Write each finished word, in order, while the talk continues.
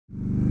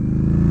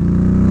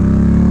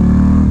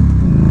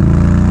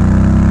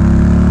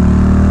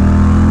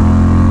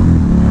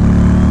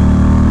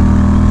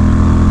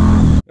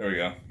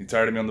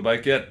tired of me on the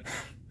bike yet?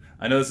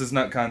 I know this is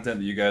not content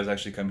that you guys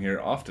actually come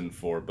here often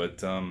for,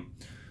 but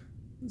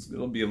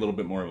it'll be a little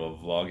bit more of a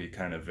vloggy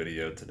kind of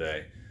video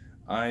today.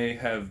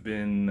 I've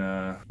been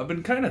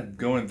kind of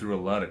going through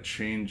a lot of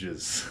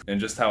changes and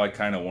just how I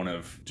kind of want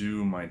to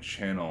do my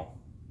channel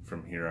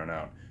from here on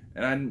out.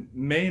 And I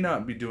may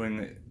not be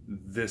doing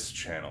this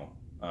channel.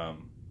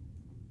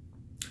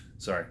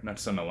 Sorry, not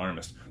to sound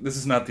alarmist. This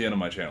is not the end of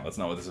my channel. That's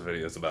not what this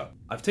video is about.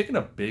 I've taken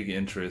a big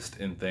interest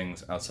in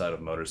things outside of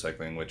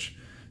motorcycling, which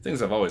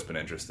things I've always been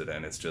interested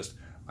in. It's just,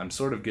 I'm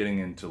sort of getting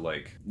into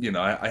like, you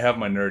know, I have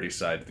my nerdy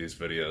side to these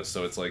videos,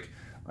 so it's like,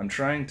 I'm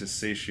trying to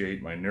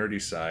satiate my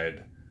nerdy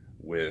side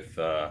with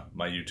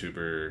my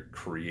YouTuber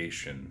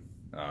creation.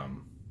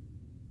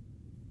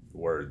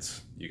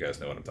 Words, you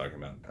guys know what I'm talking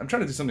about. I'm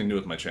trying to do something new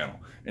with my channel,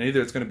 and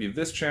either it's going to be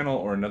this channel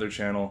or another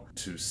channel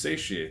to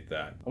satiate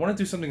that. I want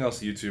to do something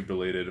else YouTube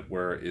related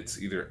where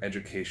it's either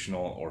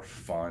educational or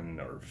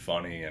fun or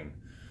funny, and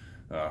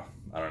I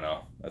don't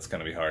know, that's going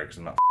to be hard because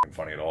I'm not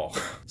funny at all.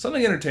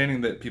 Something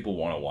entertaining that people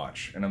want to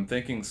watch, and I'm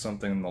thinking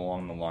something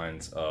along the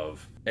lines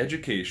of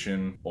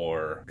education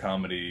or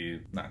comedy.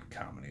 Not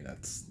comedy,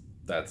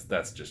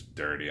 that's just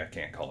dirty, I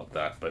can't call it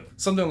that, but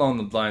something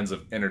along the lines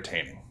of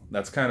entertaining.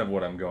 That's kind of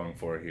what I'm going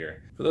for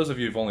here. For those of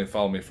you who've only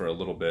followed me for a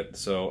little bit,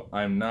 so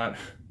I'm not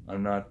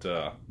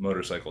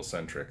motorcycle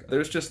centric.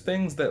 There's just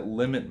things that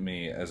limit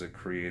me as a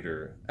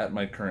creator at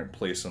my current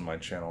place on my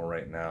channel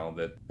right now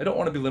that I don't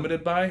want to be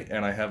limited by,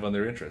 and I have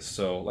other interests.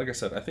 So like I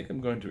said, I think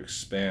I'm going to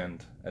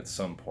expand at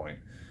some point,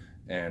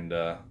 and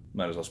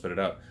might as well spit it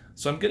out.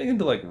 So I'm getting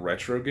into like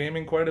retro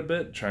gaming quite a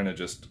bit, trying to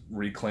just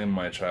reclaim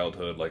my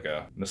childhood. Like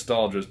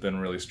nostalgia's been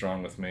really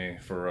strong with me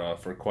for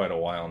quite a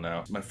while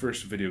now. My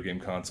first video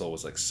game console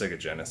was like Sega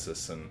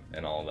Genesis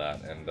and all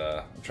that, and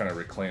I'm trying to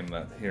reclaim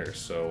that here.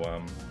 So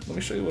let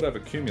me show you what I've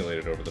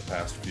accumulated over the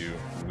past few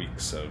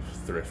weeks of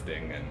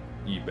thrifting and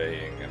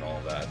eBaying and all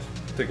that.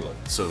 Take a look.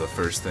 So the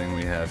first thing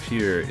we have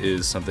here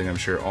is something I'm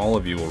sure all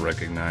of you will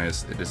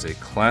recognize. It is a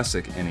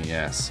classic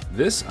NES.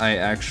 This I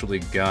actually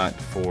got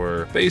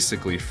for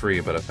basically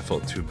free, but I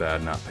felt too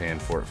bad not paying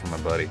for it for my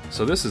buddy.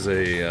 So this is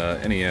a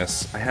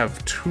NES. I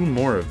have 2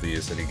 more of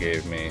these that he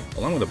gave me,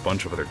 along with a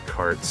bunch of other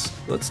carts.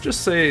 Let's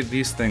just say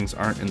these things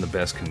aren't in the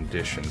best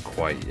condition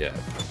quite yet.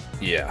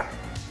 Yeah.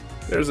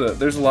 There's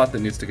a lot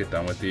that needs to get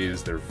done with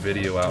these. Their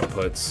video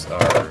outputs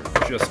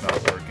are just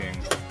not working.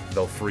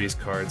 They'll freeze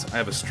cards. I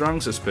have a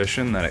strong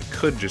suspicion that it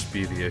could just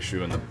be the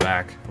issue in the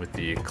back with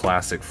the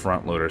classic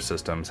front loader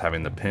systems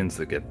having the pins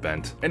that get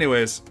bent.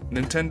 Anyways,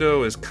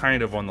 Nintendo is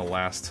kind of on the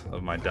last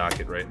of my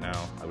docket right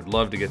now. I would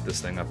love to get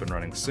this thing up and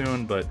running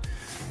soon, but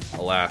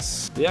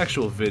alas, the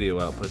actual video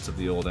outputs of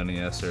the old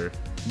NES are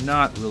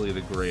not really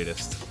the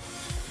greatest.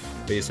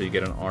 Basically, you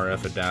get an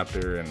RF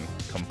adapter and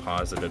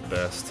composite at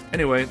best.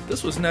 Anyway,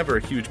 this was never a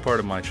huge part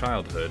of my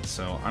childhood,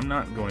 so I'm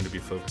not going to be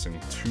focusing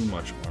too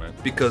much on it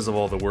because of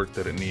all the work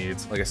that it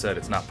needs. Like I said,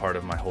 it's not part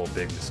of my whole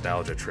big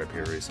nostalgia trip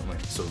here recently.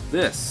 So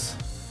this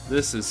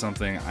is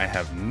something I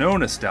have no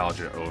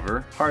nostalgia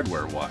over,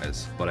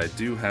 hardware-wise, but I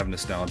do have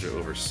nostalgia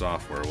over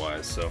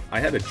software-wise. So I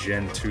had a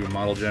Gen 2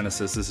 Model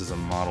Genesis. This is a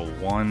Model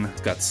 1.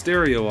 It's got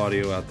stereo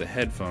audio out the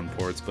headphone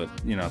ports, but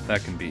you know,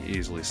 that can be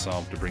easily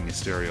solved to bring you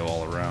stereo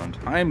all around.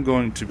 I'm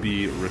going to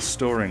be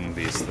restoring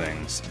these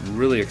things. I'm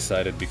really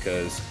excited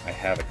because I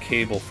have a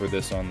cable for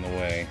this on the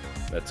way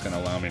that's going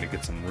to allow me to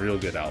get some real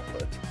good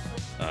output.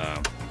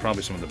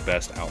 Probably some of the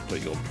best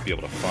output you'll be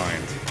able to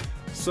find.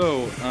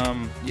 So,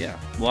 yeah,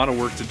 a lot of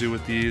work to do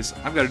with these.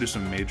 I've got to do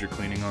some major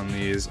cleaning on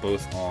these,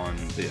 both on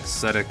the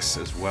aesthetics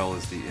as well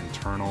as the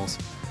internals.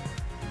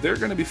 They're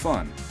going to be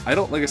fun.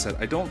 Like I said,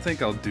 I don't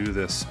think I'll do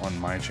this on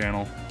my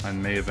channel. I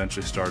may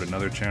eventually start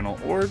another channel,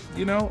 or,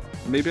 you know,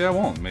 maybe I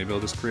won't. Maybe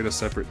I'll just create a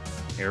separate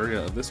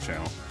area of this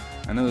channel.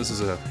 I know this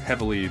is a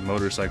heavily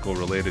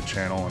motorcycle-related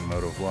channel and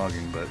moto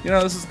vlogging, but, you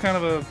know, this is kind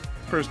of a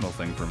personal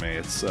thing for me.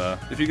 It's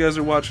if you guys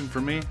are watching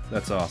for me,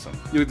 that's awesome.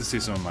 You get to see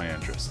some of my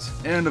interests.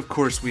 And of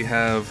course we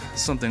have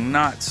something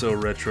not so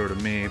retro to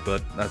me,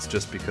 but that's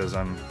just because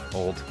I'm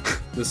old.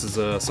 This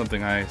is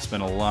something I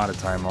spent a lot of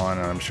time on,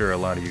 and I'm sure a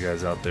lot of you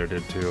guys out there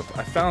did too.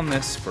 I found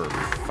this for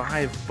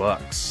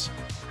 $5.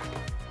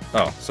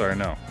 Oh, sorry,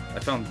 no. I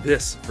found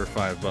this for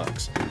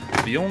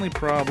 $5. The only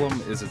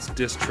problem is its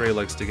disc tray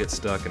likes to get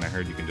stuck, and I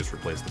heard you can just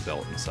replace the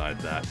belt inside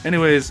that.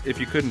 Anyways, if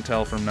you couldn't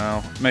tell from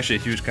now, I'm actually a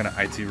huge kind of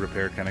IT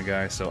repair kind of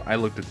guy, so I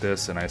looked at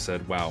this and I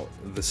said, wow,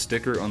 the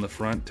sticker on the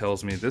front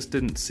tells me this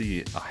didn't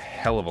see a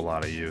hell of a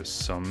lot of use,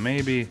 so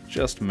maybe,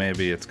 just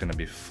maybe, it's gonna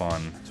be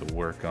fun to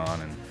work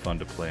on and fun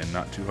to play and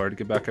not too hard to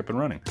get back up and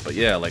running. But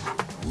yeah, like,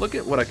 look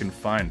at what I can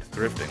find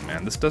thrifting,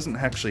 man. This doesn't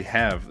actually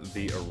have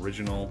the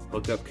original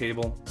hookup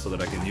cable so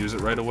that I can use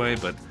it right away,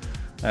 but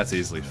that's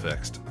easily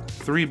fixed.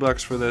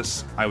 $3 for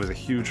this. I was a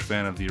huge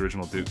fan of the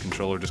original Duke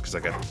controller just because I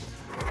got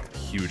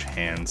huge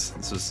hands.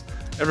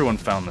 Everyone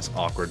found this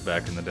awkward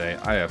back in the day.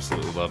 I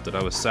absolutely loved it.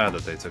 I was sad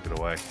that they took it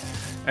away.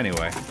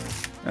 Anyway,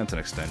 that's an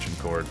extension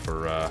cord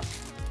for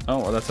Oh,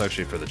 well, that's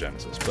actually for the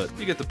Genesis, but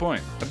you get the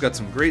point. I've got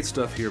some great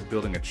stuff here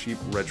building a cheap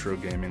retro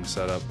gaming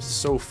setup.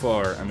 So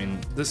far, I mean,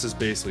 this is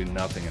basically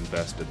nothing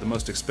invested. The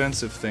most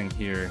expensive thing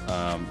here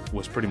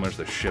was pretty much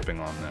the shipping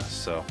on this,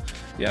 so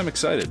yeah, I'm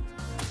excited.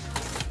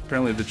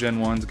 Apparently the Gen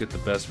 1s get the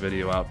best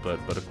video output,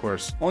 but of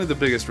course, only the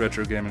biggest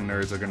retro gaming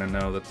nerds are going to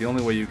know that the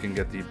only way you can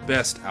get the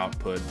best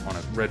output on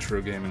a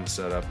retro gaming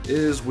setup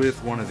is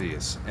with one of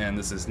these. And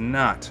this is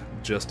not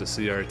just a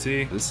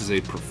CRT. This is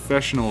a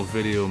professional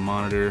video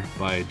monitor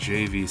by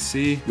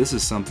JVC. This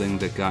is something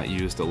that got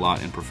used a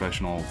lot in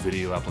professional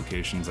video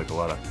applications, like a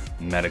lot of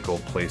medical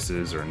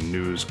places or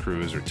news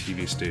crews or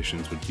TV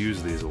stations would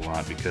use these a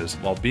lot because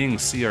while being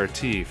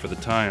CRT for the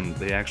time,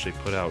 they actually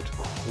put out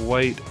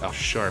quite a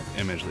sharp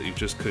image that you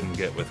just couldn't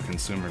get with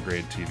consumer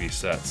grade TV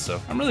sets. So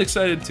I'm really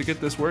excited to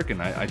get this working.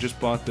 I just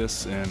bought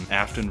this in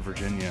Afton,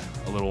 Virginia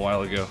a little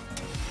while ago.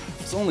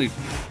 It's only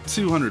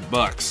 200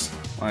 bucks.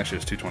 Well, actually,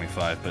 it's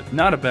 $225, but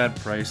not a bad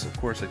price. Of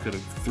course, I could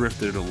have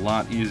thrifted a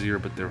lot easier,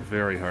 but they're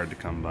very hard to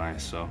come by.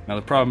 So now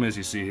the problem is,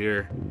 you see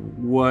here,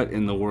 what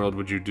in the world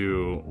would you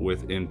do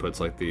with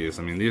inputs like these?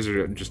 I mean, these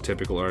are just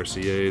typical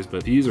RCAs,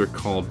 but these are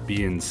called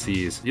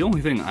BNCs. The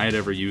only thing I'd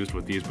ever used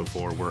with these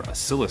before were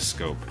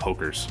oscilloscope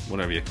pokers,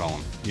 whatever you call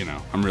them. You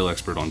know, I'm real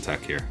expert on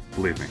tech here,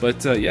 believe me.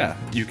 But yeah,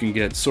 you can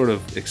get sort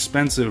of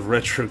expensive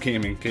retro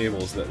gaming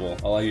cables that will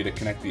allow you to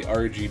connect the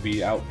RGB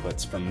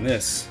outputs from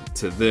this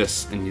to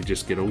this, and you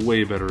just get a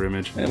way better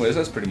image. Anyways,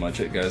 that's pretty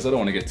much it, guys. I don't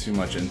want to get too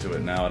much into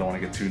it now. I don't want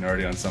to get too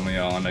nerdy on some of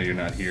y'all. I know you're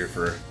not here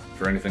for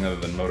anything other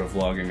than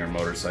motovlogging or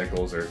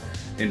motorcycles or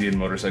Indian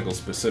motorcycles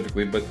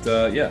specifically, but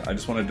yeah, I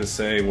just wanted to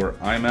say where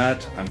I'm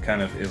at. I'm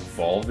kind of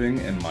evolving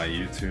in my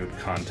YouTube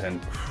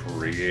content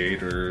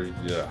creator.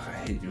 Yeah, I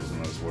hate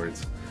using those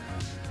words.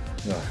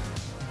 Ugh.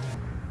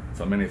 If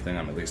I'm anything,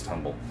 I'm at least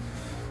humble.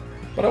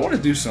 But I want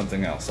to do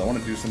something else. I want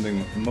to do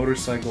something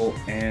motorcycle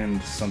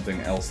and something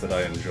else that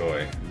I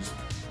enjoy. Just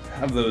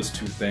have those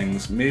two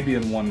things, maybe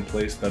in one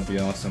place, that'd be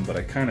awesome, but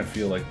I kind of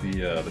feel like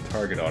the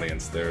target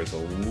audience there is a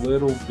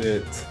little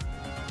bit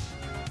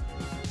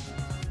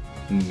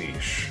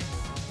niche.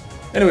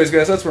 Anyways,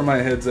 guys, that's where my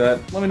head's at.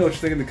 Let me know what you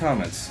think in the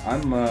comments. I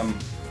want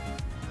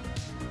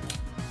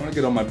to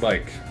get on my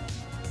bike.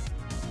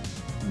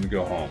 I'm going to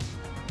go home.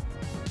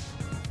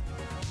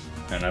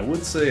 And I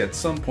would say at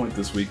some point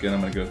this weekend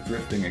I'm going to go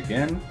thrifting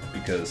again,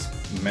 because,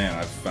 man,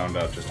 I've found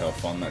out just how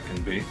fun that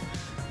can be.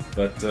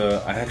 But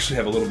I actually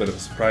have a little bit of a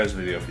surprise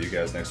video for you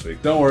guys next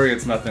week. Don't worry,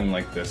 it's nothing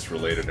like this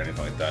related or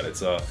anything like that.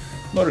 It's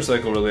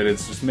motorcycle related.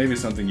 It's just maybe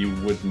something you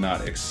would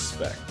not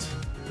expect.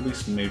 At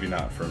least maybe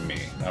not from me.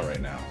 Not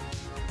right now.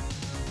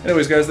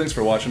 Anyways, guys, thanks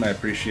for watching. I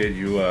appreciate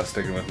you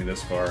sticking with me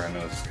this far. I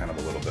know it's kind of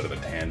a little bit of a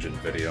tangent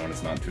video and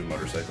it's not too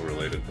motorcycle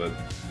related, but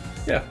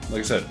yeah,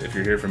 like I said, if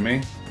you're here for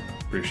me,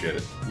 appreciate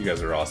it. You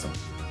guys are awesome.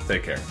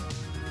 Take care.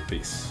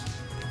 Peace.